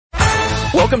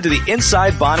Welcome to the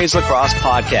Inside Bonnie's Lacrosse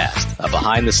podcast, a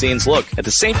behind-the-scenes look at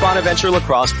the St. Bonaventure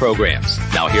lacrosse programs.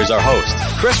 Now here's our host,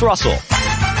 Chris Russell.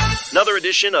 Another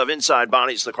edition of Inside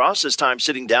Bonnie's Lacrosse. This time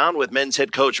sitting down with men's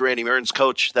head coach Randy Mearns.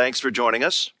 Coach, thanks for joining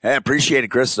us. Hey, I appreciate it,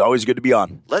 Chris. It's always good to be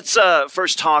on. Let's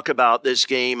first talk about this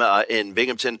game in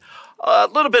Binghamton. A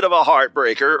little bit of a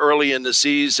heartbreaker early in the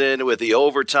season with the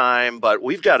overtime, but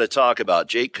we've got to talk about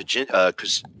Jake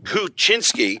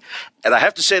Kuczynski. And I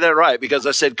have to say that right because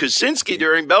I said Kuczynski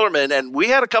during Bellarmine, and we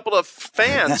had a couple of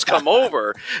fans come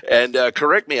over and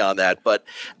correct me on that. But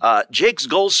Jake's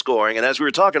goal scoring, and as we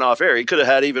were talking off air, he could have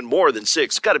had even more than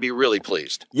 6. Got to be really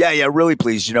pleased. Yeah, really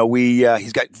pleased. You know,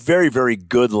 he's got very, very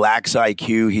good lax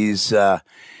IQ. He's a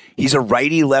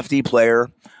righty-lefty player.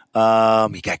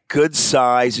 He got good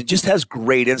size and just has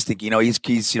great instinct. You know, he's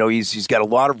got a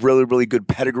lot of really, really good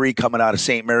pedigree coming out of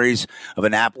St. Mary's of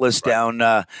Annapolis down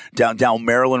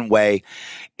Maryland way.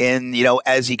 And, you know,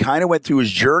 as he kind of went through his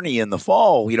journey in the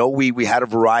fall, you know, we had a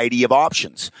variety of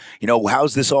options. You know,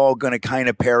 how's this all going to kind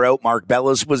of pair out? Mark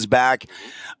Bellis was back.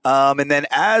 And then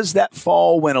as that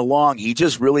fall went along, he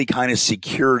just really kind of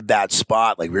secured that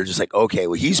spot. Like, we were just like, okay,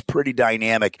 well, he's pretty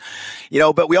dynamic, you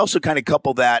know, but we also kind of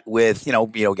couple that with, you know,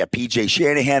 got PJ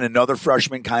Shanahan, another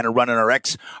freshman kind of running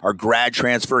our grad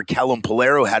transfer. Kellen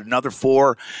Polero had another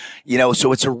 4, you know,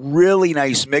 so it's a really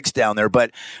nice mix down there. But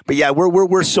yeah,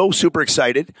 we're so super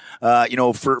excited. You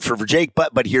know, for Jake,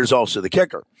 but here's also the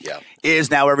kicker. Yeah.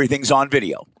 Is now everything's on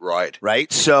video.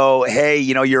 Right. So, hey,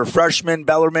 you know, you're a freshman,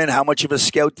 Bellarmine. How much of a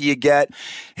scout do you get?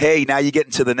 Hey, now you get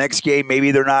into the next game.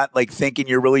 Maybe they're not like thinking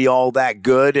you're really all that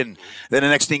good. And then the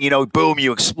next thing you know, boom,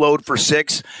 you explode for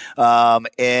 6.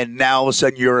 And now all of a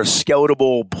sudden you're a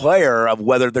scoutable player of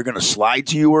whether they're going to slide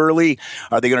to you early.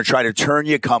 Are they going to try to turn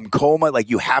you come coma? Like,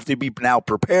 you have to be now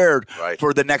prepared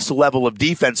for the next level of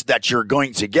defense that you're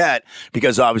going to get,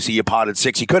 because obviously you potted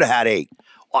 6. You could have had 8.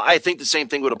 Well, I think the same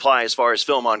thing would apply as far as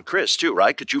film on Chris, too,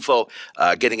 right? Kachufo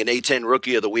getting an A10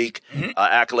 Rookie of the Week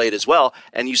accolade as well.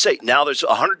 And you say now there's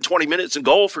 120 minutes in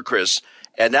goal for Chris,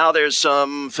 and now there's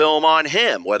some film on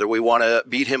him, whether we want to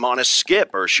beat him on a skip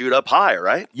or shoot up high,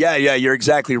 right? Yeah, you're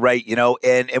exactly right. You know,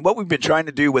 and what we've been trying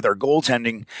to do with our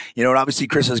goaltending, you know, and obviously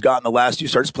Chris has gotten the last 2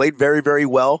 starts, played very, very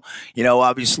well. You know,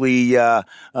 obviously, you know,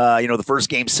 the first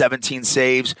game, 17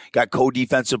 saves, got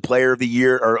co-defensive player of the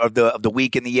year or of the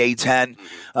week in the A10.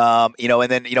 You know, and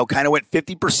then, you know, kind of went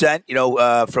 50%, you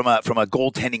know, from a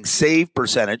goaltending save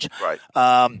percentage. Right.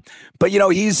 But, you know,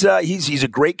 he's a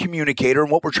great communicator. And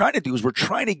what we're trying to do is we're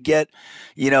trying to get,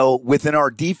 you know, within our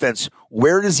defense,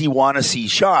 where does he want to see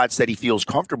shots that he feels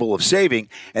comfortable of saving?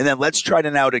 And then let's try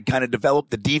to now to kind of develop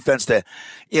the defense to,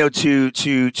 you know,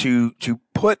 to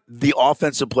put the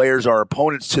offensive players, our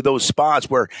opponents, to those spots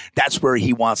where that's where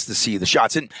he wants to see the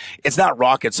shots. And it's not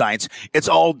rocket science. It's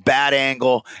all bad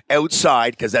angle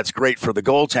outside, because that's great for the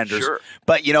goaltenders. Sure.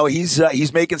 But, you know,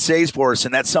 he's making saves for us,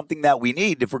 and that's something that we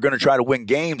need if we're going to try to win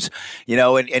games, you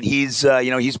know, and he's, you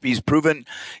know, he's proven,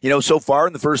 you know, so far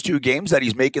in the first 2 games that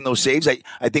he's making those saves.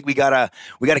 I think we gotta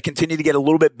continue to get a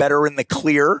little bit better in the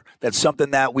clear. That's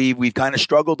something that we've kind of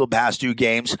struggled the past 2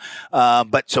 games.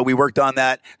 But so we worked on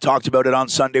that, talked about it on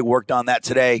Sunday, worked on that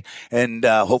today, and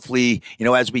hopefully, you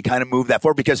know, as we kind of move that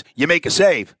forward, because you make a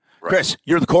save. Right. Chris,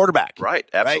 you're the quarterback. Right,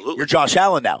 absolutely. Right? You're Josh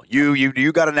Allen now.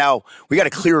 You got to now, we got to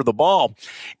clear the ball.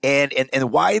 And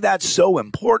why that's so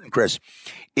important, Chris,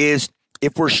 is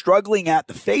if we're struggling at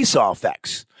the face-off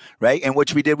X, right, in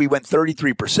which we went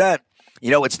 33%, you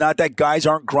know, it's not that guys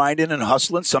aren't grinding and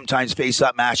hustling. Sometimes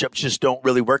face-up matchups just don't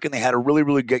really work, and they had a really,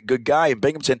 really good guy in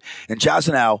Binghamton and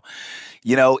Chazanow,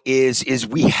 you know, is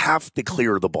we have to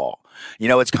clear the ball. You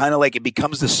know, it's kind of like it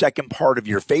becomes the second part of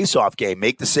your face-off game.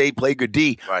 Make the save, play good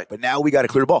D. Right. But now we got to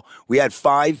clear the ball. We had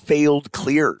 5 failed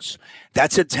clears.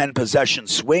 That's a 10-possession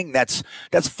swing. That's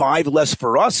 5 less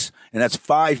for us, and that's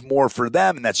 5 more for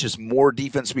them, and that's just more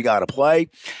defense we got to play.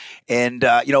 And,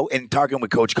 you know, and talking with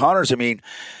Coach Connors, I mean,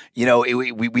 you know,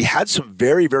 we had some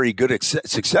very, very good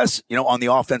success, you know, on the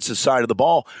offensive side of the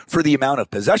ball for the amount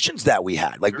of possessions that we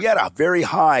had. Like, we had a very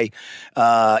high,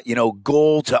 you know,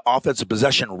 goal to offensive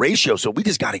possession ratio. So we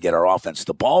just got to get our offense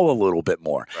the ball a little bit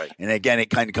more. Right. And again, it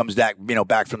kind of comes back, you know,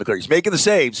 back from the clear. He's making the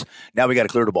saves. Now we got to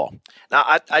clear the ball. Now,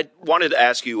 I wanted to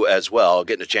ask you as well,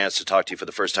 getting a chance to talk to you for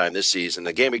the first time this season,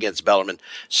 the game against Bellarmine,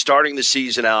 starting the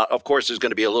season out, of course, there's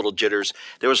going to be a little jitters.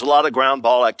 There was a lot of ground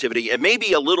ball activity and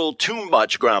maybe a little too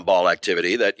much ground ball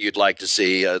activity that you'd like to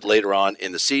see later on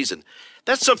in the season.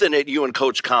 That's something that you and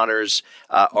Coach Connors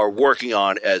are working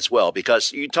on as well,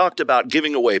 because you talked about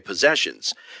giving away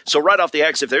possessions. So right off the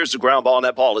X, if there's a ground ball and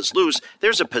that ball is loose,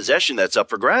 there's a possession that's up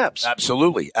for grabs.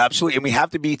 Absolutely. And we have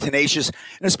to be tenacious,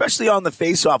 and especially on the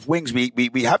face-off wings,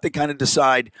 we have to kind of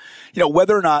decide,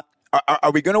 whether or not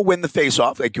are we going to win the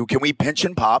face-off? Like, can we pinch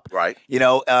and pop? Right.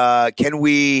 Can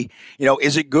we,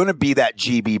 is it going to be that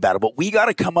GB battle? But we got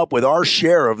to come up with our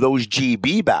share of those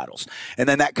GB battles. And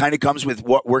then that kind of comes with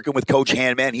working with Coach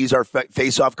Handman. He's our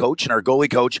face-off coach and our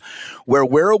goalie coach.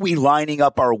 Where are we lining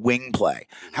up our wing play?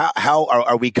 How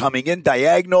are we coming in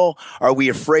diagonal? Are we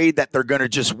afraid that they're going to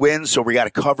just win, so we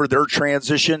got to cover their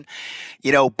transition?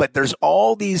 But there's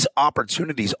all these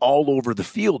opportunities all over the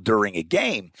field during a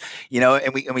game,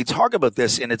 and we talk about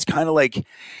this, and it's kind of like,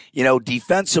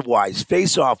 defensive wise,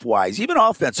 face off wise, even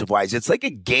offensive wise, it's like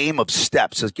a game of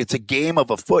steps. It's a game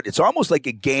of a foot. It's almost like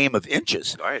a game of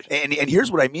inches. Right. And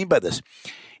here's what I mean by this.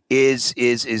 Is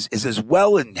as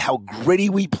well in how gritty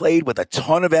we played with a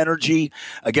ton of energy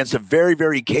against a very,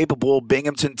 very capable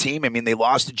Binghamton team. I mean, they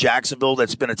lost to Jacksonville.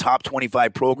 That's been a top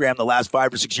 25 program the last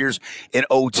 5 or 6 years in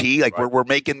OT. Like, we're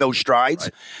making those strides.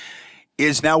 Right.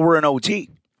 Is now we're in OT,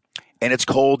 and it's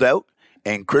cold out,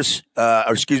 and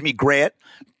Grant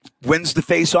wins the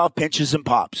face-off, pinches and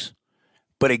pops.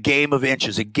 But a game of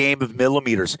inches, a game of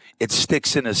millimeters, it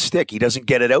sticks in his stick. He doesn't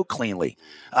get it out cleanly.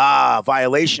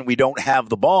 Violation. We don't have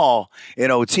the ball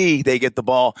in OT. They get the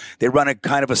ball. They run a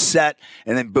kind of a set,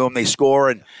 and then boom, they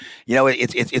score. And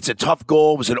it's a tough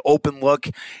goal. It was an open look,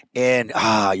 and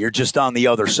you're just on the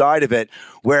other side of it.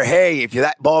 Where, hey, if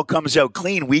that ball comes out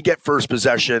clean, we get first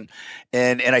possession,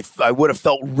 and I would have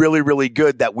felt really, really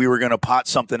good that we were going to pot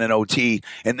something in OT,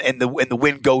 and the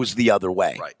wind goes the other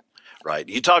way. Right. Right.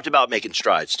 You talked about making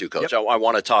strides too, Coach. Yep. I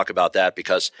want to talk about that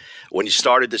because when you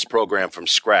started this program from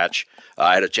scratch,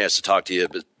 I had a chance to talk to you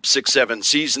 6-7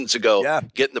 seasons ago,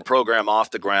 getting the program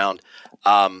off the ground.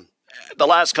 The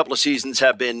last couple of seasons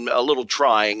have been a little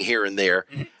trying here and there.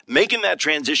 Mm-hmm. Making that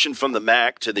transition from the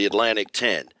MAC to the Atlantic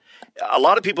 10. A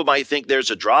lot of people might think there's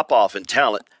a drop-off in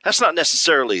talent. That's not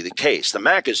necessarily the case. The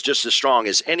MAC is just as strong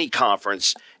as any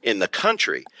conference in the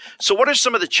country. So what are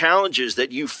some of the challenges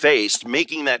that you faced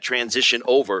making that transition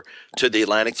over to the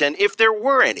Atlantic 10, if there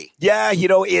were any? Yeah,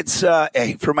 it's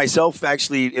for myself,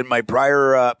 actually, in my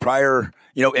prior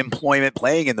employment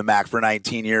playing in the MAC for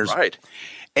 19 years. Right.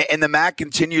 And the MAC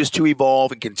continues to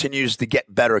evolve and continues to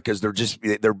get better because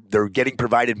they're getting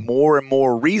provided more and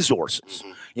more resources,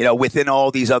 within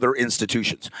all these other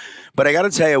institutions. But I got to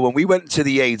tell you, when we went to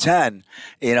the A10,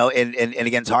 and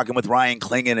again, talking with Ryan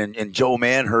Klingen and Joe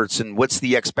Manhertz, and what's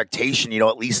the expectation,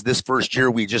 at least this first year,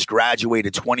 we just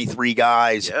graduated 23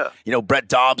 guys. Yeah. Brett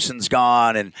Dobson's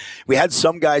gone, and we had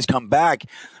some guys come back.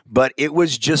 But it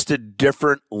was just a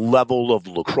different level of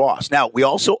lacrosse. Now, we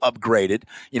also upgraded,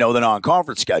 the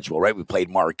non-conference schedule, right? We played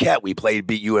Marquette. We played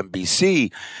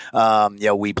UMBC.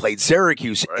 We played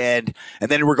Syracuse. Right.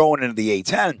 And then we're going into the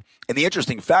A10. And the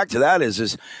interesting fact to that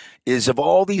is of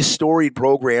all these storied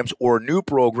programs or new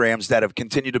programs that have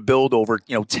continued to build over,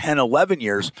 10, 11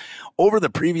 years, over the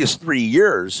previous 3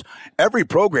 years, every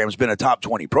program's been a top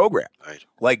 20 program. Right.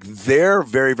 Like, they're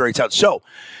very, very tough. So,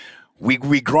 we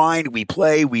grind, we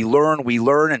play, we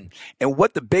learn. And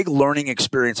what the big learning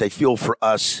experience I feel for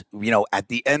us, at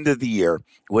the end of the year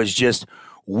was just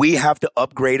we have to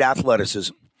upgrade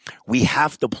athleticism. We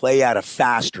have to play at a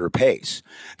faster pace.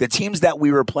 The teams that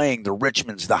we were playing, the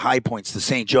Richmonds, the High Points, the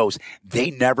St. Joe's,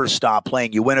 they never stop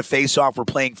playing. You win a face-off, we're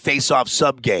playing face-off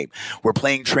sub-game. We're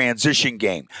playing transition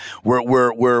game.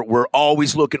 We're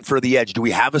always looking for the edge. Do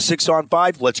we have a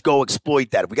 6-on-5? Let's go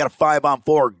exploit that. If we got a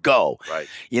 5-on-4, go. Right.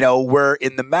 We're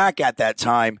in the MAC at that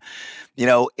time.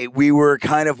 We were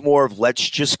kind of more of let's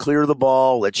just clear the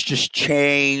ball. Let's just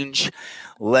change.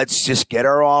 Let's just get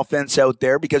our offense out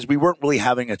there because we weren't really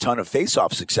having a ton of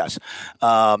face-off success.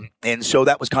 And so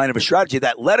that was kind of a strategy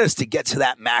that led us to get to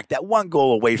that MAC, that one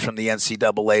goal away from the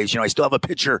NCAAs. I still have a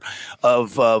picture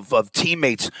of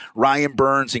teammates, Ryan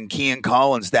Burns and Kean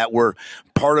Collins, that were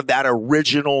part of that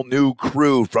original new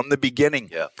crew from the beginning.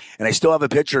 Yeah. And I still have a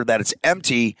picture that it's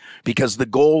empty because the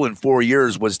goal in 4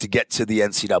 years was to get to the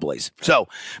NCAAs. So,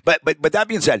 but that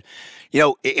being said,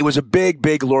 it was a big,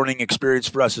 big learning experience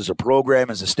for us as a program,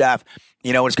 as a staff.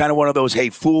 It's kind of one of those, hey,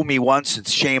 fool me once, it's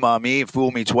shame on me.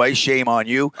 Fool me twice, shame on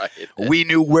you. Right. We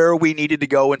knew where we needed to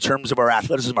go in terms of our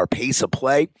athleticism, our pace of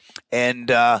play.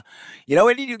 And, and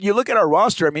you look at our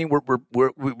roster, I mean,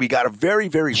 we got a very,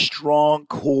 very strong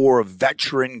core of veterans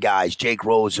veteran guys, Jake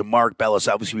Rose and Mark Bellis.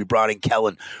 Obviously, we brought in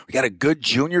Kellen. We got a good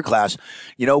junior class,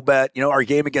 but, our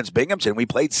game against Binghamton, we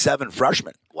played 7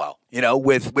 freshmen. Wow.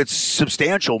 With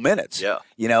substantial minutes. Yeah.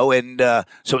 And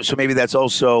so maybe that's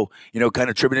also, kind of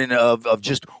attributing of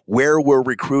just where we're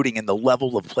recruiting and the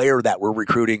level of player that we're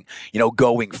recruiting,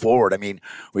 going forward. I mean,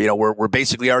 we're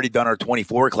basically already done our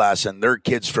 24 class, and they're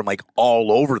kids from like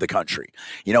all over the country,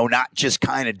 not just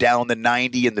kind of down the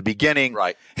 90 in the beginning.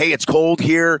 Right. Hey, it's cold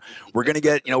here. We're going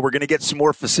to get some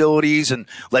more facilities, and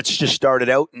let's just start it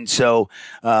out. And so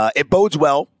it bodes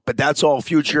well. But that's all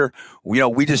future.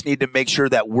 We just need to make sure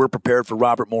that we're prepared for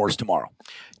Robert Morris tomorrow.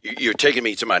 You're taking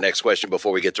me to my next question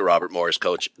before we get to Robert Morris,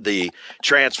 Coach. The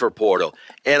transfer portal,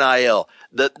 NIL,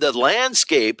 the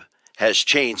landscape has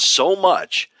changed so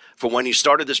much from when you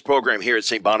started this program here at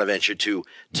St. Bonaventure to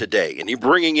today. And you're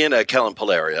bringing in a Kellen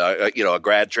Polaria, a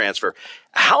grad transfer.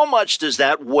 How much does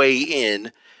that weigh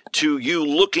in to you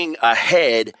looking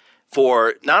ahead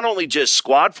for not only just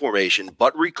squad formation,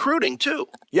 but recruiting too?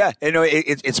 Yeah,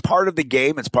 it's part of the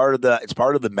game. It's part of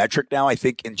the metric now, I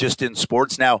think, in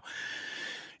sports now.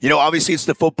 Obviously it's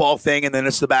the football thing, and then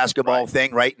it's the basketball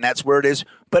thing, right? And that's where it is.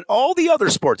 But all the other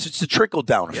sports, it's the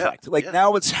trickle-down effect.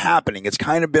 Now it's happening. It's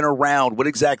kind of been around. What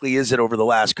exactly is it over the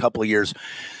last couple of years?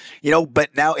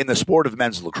 But now in the sport of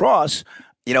men's lacrosse,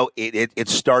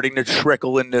 it's starting to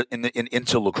trickle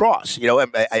into lacrosse.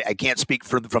 I can't speak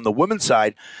from the women's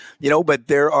side, but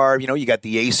there are, you got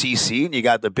the ACC and you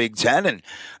got the Big Ten, and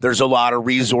there's a lot of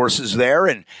resources there.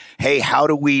 And hey, how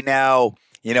do we now?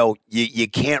 You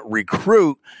can't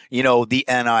recruit, the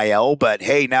NIL, but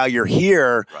hey, now you're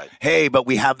here. Right. Hey, but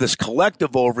we have this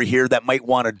collective over here that might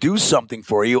want to do something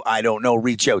for you. I don't know.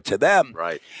 Reach out to them.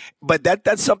 Right. But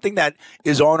that's something that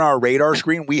is on our radar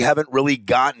screen. We haven't really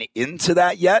gotten into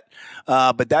that yet.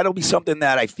 But that'll be something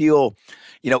that I feel,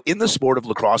 in the sport of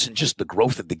lacrosse and just the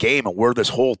growth of the game and where this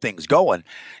whole thing's going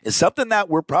is something that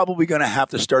we're probably going to have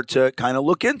to start to kind of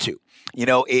look into.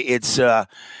 It's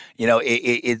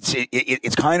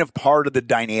kind of part of the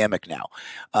dynamic now.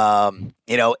 And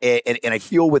I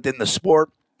feel within the sport,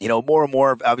 more and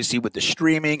more, obviously, with the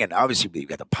streaming, and obviously we've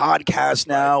got the podcast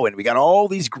now, and we got all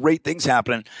these great things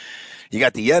happening. You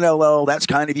got the NLL, that's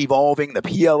kind of evolving. The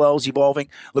PLL's evolving.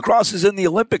 Lacrosse is in the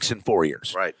Olympics in 4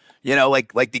 years. Right.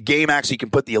 Like the game actually can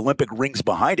put the Olympic rings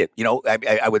behind it.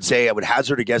 I would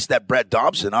hazard a guess that Brett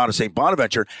Dobson out of St.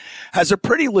 Bonaventure has a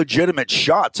pretty legitimate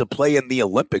shot to play in the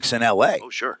Olympics in LA. Oh,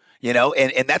 sure.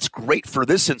 And that's great for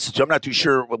this instance. I'm not too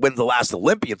sure when the last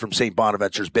Olympian from St.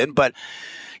 Bonaventure's been, but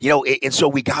and so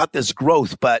we got this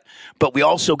growth, but we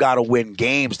also got to win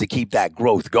games to keep that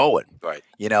growth going. Right.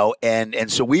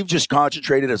 And so we've just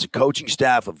concentrated as a coaching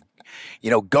staff of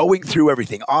going through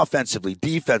everything offensively,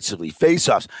 defensively,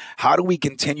 face-offs. How do we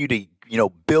continue to,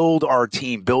 build our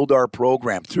team, build our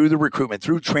program through the recruitment,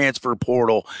 through transfer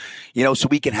portal, so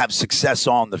we can have success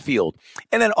on the field.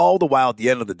 And then all the while at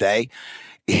the end of the day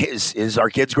is our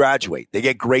kids graduate. They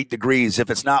get great degrees. If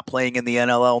it's not playing in the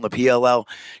NLL and the PLL,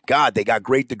 God, they got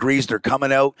great degrees. They're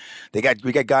coming out. We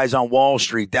got guys on Wall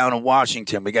Street down in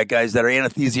Washington. We got guys that are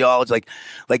anesthesiologists.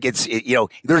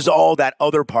 There's all that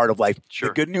other part of life. Sure.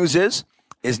 The good news is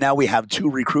now we have 2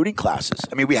 recruiting classes.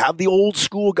 I mean, we have the old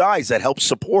school guys that help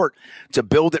support to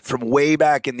build it from way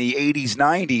back in the 80s,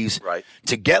 90s right.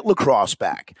 to get lacrosse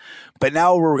back. But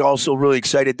now we're also really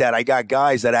excited that I got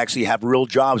guys that actually have real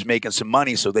jobs making some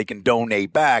money so they can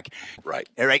donate back. Right.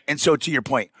 All right. And so to your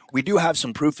point, we do have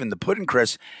some proof in the pudding,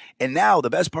 Chris. And now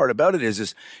the best part about it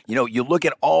is you look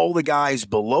at all the guys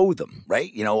below them,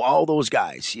 right? All those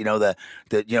guys,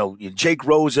 Jake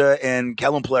Rosa and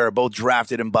Kellen Polaria are both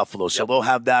drafted in Buffalo. So they'll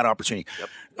have that opportunity. Yep.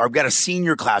 I've got a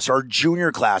senior class, our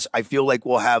junior class. I feel like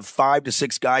we'll have 5 to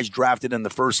 6 guys drafted in the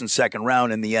first and second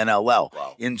round in the NLL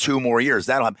in 2 more years.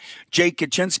 That'll happen. Jake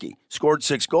Kaczynski scored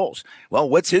 6 goals. Well,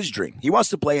 what's his dream? He wants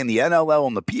to play in the NLL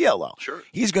and the PLL. Sure.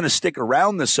 He's going to stick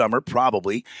around this summer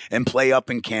probably and play up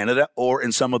in Canada or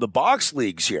in some of the box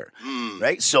leagues here,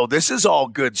 right? So this is all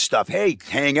good stuff. Hey,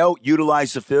 hang out,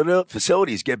 utilize the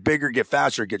facilities, get bigger, get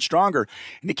faster, get stronger.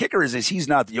 And the kicker is he's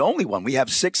not the only one. We have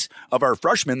 6 of our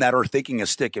freshmen that are thinking of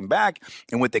sticking back.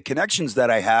 And with the connections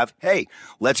that I have, hey,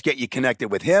 let's get you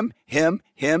connected with him, and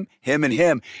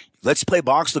him. Let's play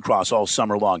box lacrosse all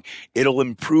summer long. It'll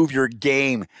improve your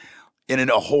game in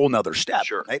a whole nother step.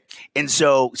 Sure. Right? And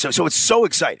so it's so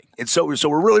exciting. So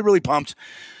we're really, really pumped.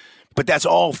 But that's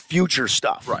all future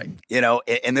stuff. Right.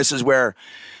 And this is where,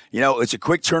 it's a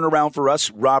quick turnaround for us.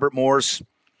 Robert Morris,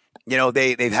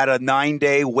 they've had a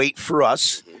 9-day wait for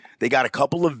us They got a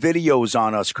couple of videos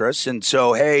on us, Chris. And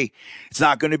so, hey, it's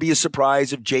not going to be a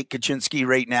surprise if Jake Kaczynski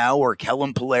right now or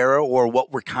Kellen Polera or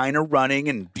what we're kind of running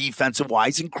and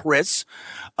defensive-wise and Chris.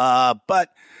 It's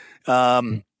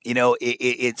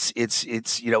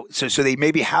so they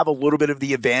maybe have a little bit of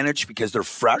the advantage because they're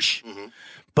fresh. Mm-hmm.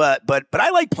 But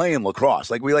I like playing lacrosse.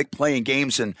 Like we like playing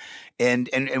games and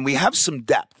we have some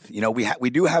depth. We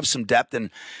do have some depth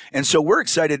and so we're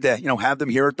excited to have them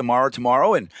here at the Mara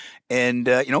tomorrow and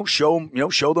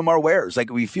show them our wares.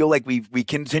 Like we feel like we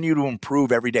continue to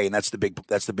improve every day, and that's the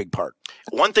big part.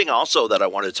 One thing also that I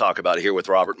want to talk about here with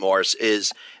Robert Morris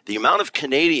is the amount of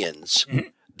Canadians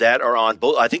that are on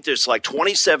both. I think there's like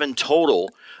 27 total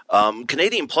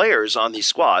Canadian players on these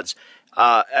squads.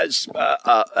 As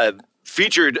a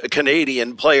featured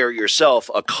Canadian player yourself,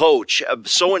 a coach,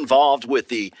 so involved with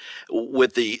the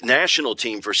national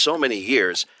team for so many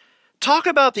years. Talk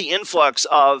about the influx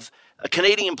of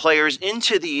Canadian players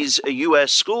into these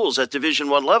U.S. schools at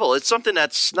Division I level. It's something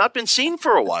that's not been seen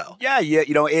for a while. Yeah.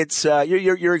 It's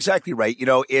you're exactly right.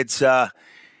 It's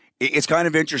kind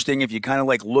of interesting if you kind of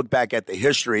like look back at the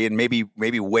history and maybe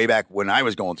way back when I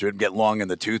was going through it, get long in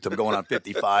the tooth. I'm going on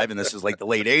 55, and this is like the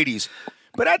late 80s.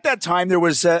 But at that time, there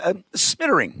was a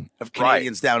smattering of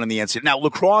Canadians down in the NCAA. Now,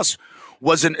 lacrosse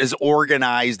wasn't as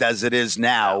organized as it is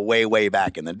now, way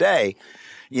back in the day.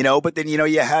 But then,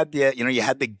 you had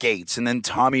the Gates and then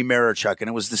Tommy Marichuk, and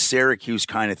it was the Syracuse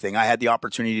kind of thing. I had the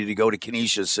opportunity to go to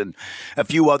Canisius, and a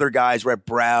few other guys were at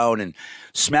Brown and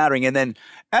smattering. And then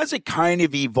as it kind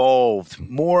of evolved,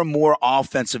 more and more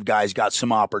offensive guys got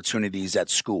some opportunities at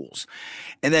schools.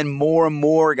 And then more and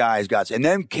more guys and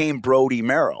then came Brody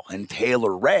Merrill and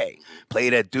Taylor Ray,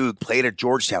 played at Duke, played at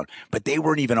Georgetown, but they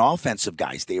weren't even offensive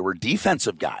guys. They were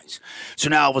defensive guys. So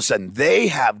now all of a sudden they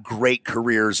have great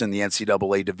careers in the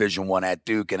NCAA Division I at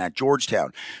Duke and at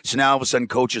Georgetown. So now all of a sudden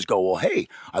coaches go, well, hey,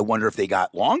 I wonder if they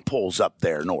got long poles up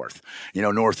there north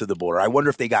of the border. I wonder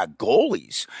if they got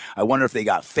goalies. I wonder if they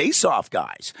got face-off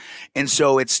guys. And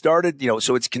so it started,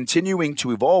 so it's continuing to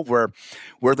evolve where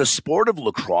the sport of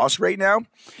lacrosse right now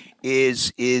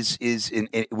is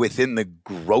within the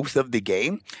growth of the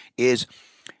game is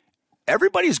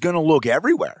everybody's going to look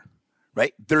everywhere,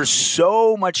 right? There's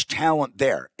so much talent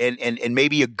there, and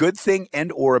maybe a good thing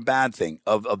and or a bad thing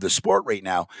of the sport right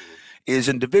now is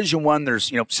in Division I,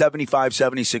 there's 75,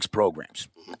 76 programs,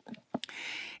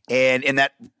 and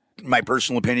that, my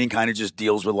personal opinion, kind of just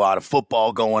deals with a lot of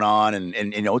football going on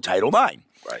and Title IX,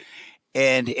 right?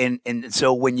 And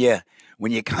so when you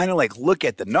kind of like look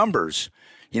at the numbers,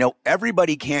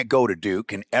 everybody can't go to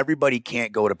Duke and everybody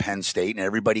can't go to Penn State and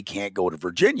everybody can't go to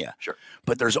Virginia. Sure.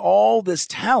 But there's all this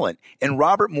talent. And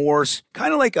Robert Morris,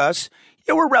 kind of like us,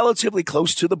 we're relatively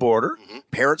close to the border. Mm-hmm.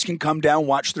 Parents can come down,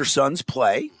 watch their sons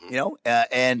play,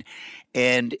 and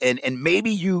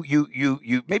maybe you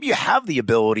have the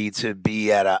ability to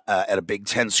be at a Big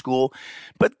Ten school,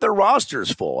 but their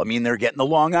roster's full. I mean, they're getting the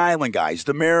Long Island guys,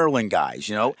 the Maryland guys,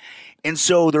 And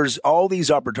so there's all these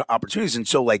opportunities. And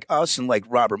so like us and like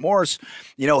Robert Morris,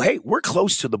 hey, we're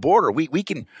close to the border. We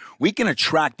can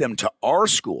attract them to our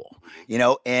school,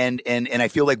 and I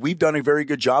feel like we've done a very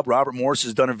good job. Robert Morris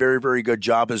has done a very, very good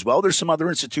job as well. There's some other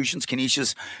institutions.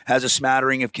 Canisius has a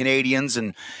smattering of Canadians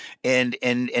and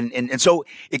so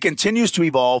it continues to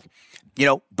evolve,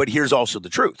 but here's also the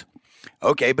truth.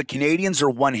 Okay, but Canadians are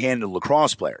one-handed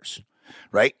lacrosse players,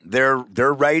 right? They're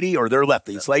righty or they're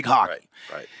lefty. It's like hockey.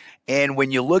 Right. And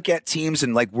when you look at teams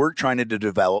and like we're trying to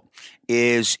develop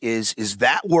is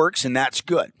that works and that's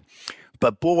good.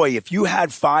 But boy, if you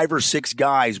had 5 or 6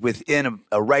 guys within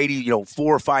a righty, 4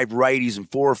 or 5 righties and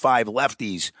 4 or 5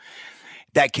 lefties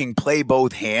that can play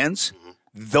both hands,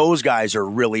 those guys are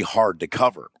really hard to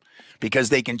cover because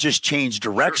they can just change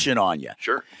direction on you.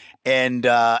 Sure. And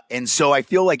so I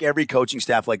feel like every coaching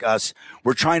staff like us,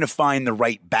 we're trying to find the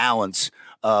right balance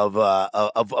of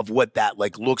what that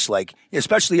like looks like,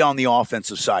 especially on the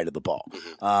offensive side of the ball.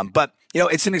 But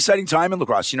it's an exciting time in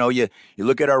lacrosse. You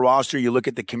look at our roster, you look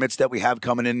at the commits that we have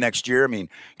coming in next year. I mean,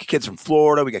 kids from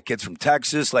Florida, we got kids from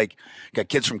Texas, got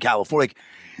kids from California,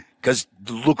 because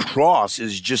lacrosse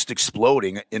is just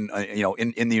exploding in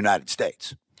the United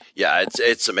States. Yeah,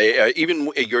 it's amazing.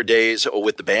 Even your days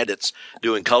with the Bandits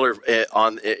doing color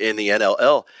in the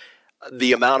NLL,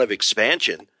 the amount of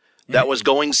expansion that was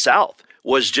going south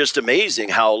was just amazing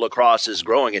how lacrosse is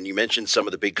growing. And you mentioned some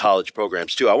of the big college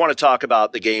programs too. I want to talk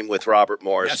about the game with Robert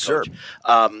Morris. Yes, Coach.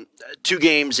 sir. 2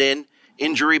 games in,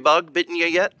 injury bug bitten you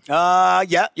yet?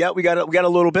 Yeah. We got a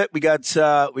little bit. We got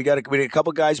a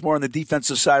couple guys more on the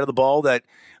defensive side of the ball that,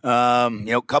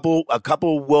 a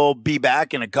couple will be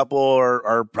back and a couple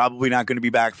are probably not going to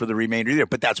be back for the remainder of the year.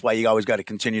 But that's why you always got to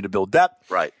continue to build depth.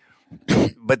 Right.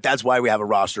 but that's why we have a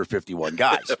roster of 51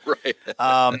 guys. Right.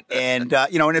 And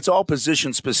it's all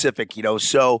position specific,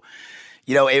 so,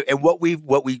 and what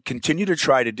we continue to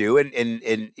try to do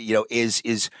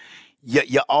is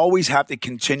you always have to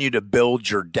continue to build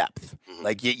your depth. Mm-hmm.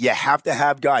 Like you have to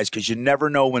have guys, because you never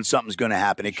know when something's going to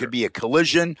happen. It could be a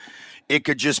collision. It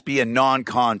could just be a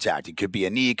non-contact. It could be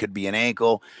a knee. It could be an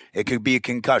ankle. It could be a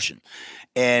concussion.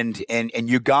 And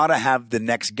you got to have the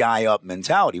next guy up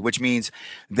mentality, which means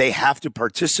they have to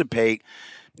participate,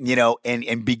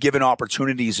 and be given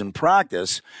opportunities in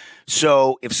practice.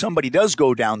 So if somebody does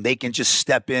go down, they can just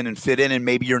step in and fit in, and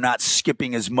maybe you're not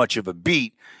skipping as much of a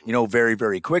beat, very,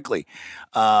 very quickly.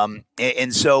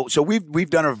 And so we've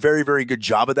done a very, very good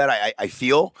job of that. I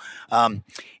feel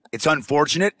it's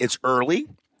unfortunate. It's early,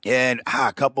 and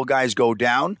a couple guys go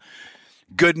down.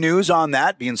 Good news on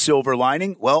that, being silver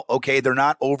lining. Well, okay, they're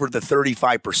not over the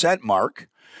 35% mark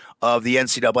of the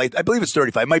NCAA. I believe it's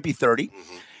 35. It might be 30.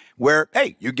 Mm-hmm. Where,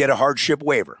 hey, you get a hardship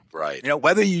waiver. Right.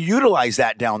 Whether you utilize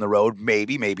that down the road,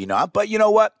 maybe not. But you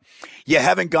know what? You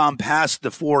haven't gone past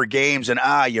the 4 games and,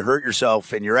 you hurt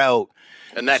yourself and you're out.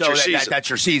 And that's your season. That's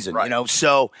your season, right.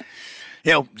 So,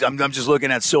 I'm just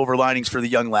looking at silver linings for the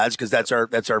young lads, because that's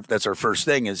our first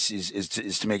thing is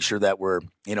to make sure that we're,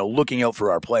 looking out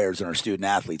for our players and our student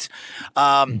athletes.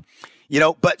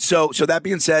 But so that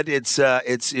being said, it's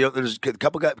there's a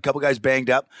couple guys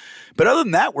banged up, but other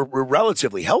than that, we're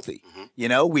relatively healthy.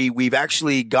 Mm-hmm. We've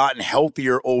actually gotten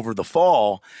healthier over the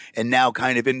fall and now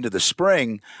kind of into the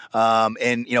spring.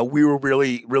 And we were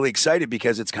really, really excited,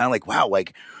 because it's kind of like, wow,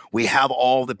 like we have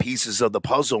all the pieces of the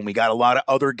puzzle, and we got a lot of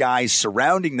other guys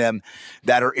surrounding them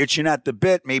that are itching at the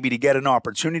bit, maybe to get an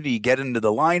opportunity, get into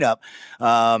the lineup.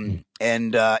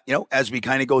 And as we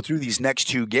kind of go through these next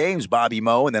 2 games, Bobby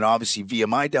Moe, and then obviously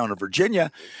VMI down in Virginia,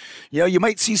 you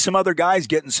might see some other guys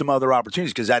getting some other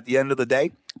opportunities, because at the end of the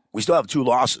day, we still have 2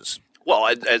 losses. Well,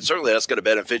 and certainly that's going to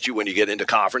benefit you when you get into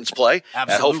conference play.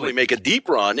 Absolutely. And hopefully make a deep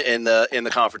run in the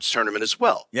conference tournament as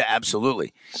well. Yeah,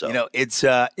 absolutely. So it's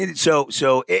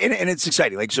it's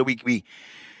exciting. Like, so we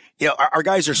our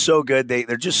guys are so good.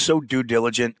 They're just so due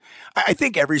diligent. I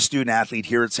think every student athlete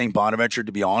here at St. Bonaventure,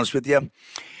 to be honest with you,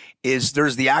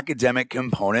 there's the academic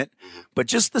component, but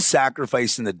just the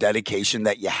sacrifice and the dedication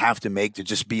that you have to make to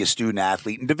just be a student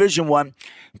athlete in Division I,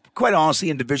 quite honestly,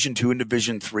 in Division II and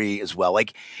Division III as well.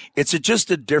 Like, it's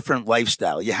just a different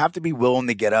lifestyle. You have to be willing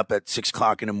to get up at 6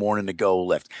 o'clock in the morning to go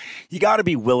lift. You got to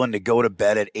be willing to go to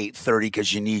bed at 8:30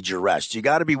 because you need your rest. You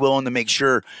got to be willing to make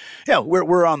sure,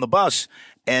 we're on the bus.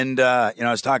 And, I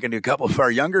was talking to a couple of our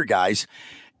younger guys,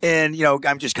 and,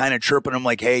 I'm just kind of chirping them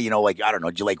like, hey, I don't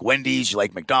know, do you like Wendy's? Do you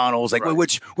like McDonald's? Like,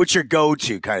 right. What's your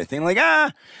go-to kind of thing? Like,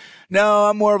 no,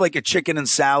 I'm more of like a chicken and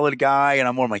salad guy. And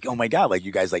I'm more like, oh my God, like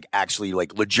you guys like actually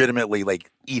like legitimately like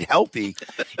eat healthy,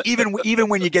 even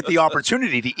when you get the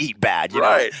opportunity to eat bad,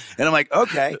 right. And I'm like,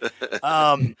 okay.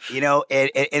 And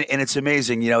it's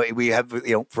amazing. We have,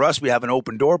 for us, we have an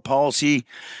open door policy.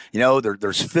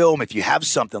 There's film. If you have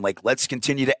something, like, let's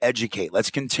continue to educate. Let's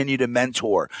continue to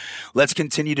mentor. Let's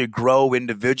continue to grow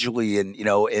individually and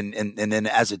then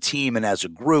as a team and as a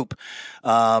group.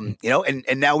 And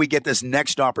now we get this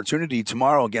next opportunity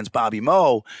tomorrow against Bobby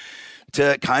Moe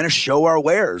to kind of show our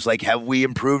wares. Like, have we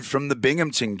improved from the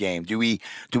Binghamton game? Do we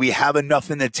have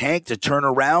enough in the tank to turn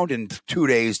around in 2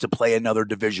 days to play another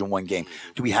Division I game?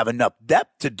 Do we have enough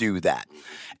depth to do that?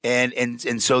 And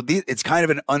so it's kind of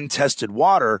an untested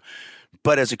water,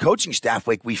 but as a coaching staff,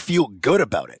 like, we feel good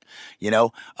about it.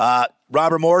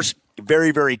 Robert Morris,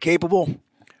 very, very capable.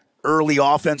 Early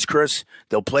offense, Chris.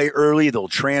 They'll play early. They'll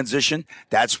transition.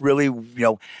 That's really,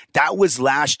 that was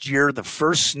last year, the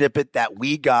first snippet that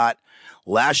we got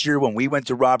last year when we went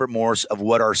to Robert Morris of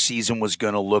what our season was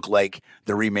going to look like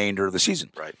the remainder of the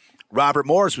season. Right. Robert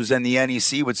Morris was in the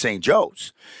NEC with St.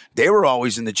 Joe's. They were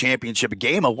always in the championship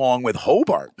game along with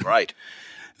Hobart. Right.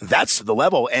 That's the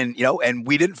level. And, and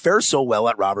we didn't fare so well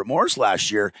at Robert Morris last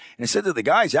year. And I said to the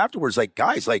guys afterwards, like,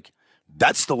 guys, like,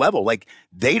 that's the level. Like,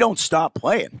 they don't stop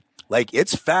playing. Like,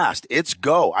 it's fast. It's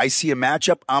go. I see a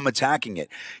matchup, I'm attacking it.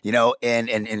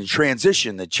 And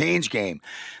transition, the change game,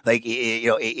 like,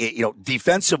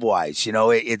 defensive wise,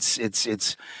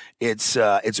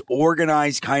 it's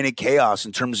organized kind of chaos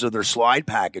in terms of their slide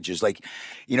packages. Like,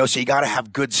 so you got to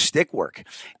have good stick work.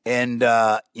 And,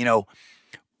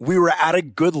 we were at a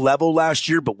good level last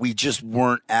year, but we just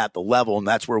weren't at the level, and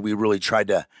that's where we really tried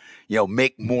to,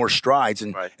 make more strides.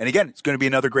 And Right. and again, it's going to be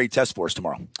another great test for us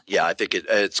tomorrow. Yeah, I think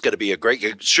it's going to be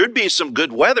it should be some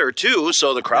good weather, too,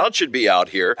 so the crowd should be out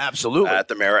here. Absolutely. At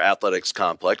the Mara Athletics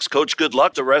Complex. Coach, good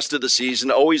luck the rest of the season.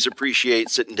 Always appreciate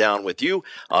sitting down with you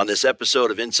on this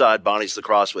episode of Inside Bonnie's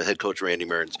Lacrosse with head coach Randy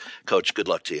Mearns. Coach, good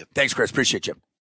luck to you. Thanks, Chris. Appreciate you.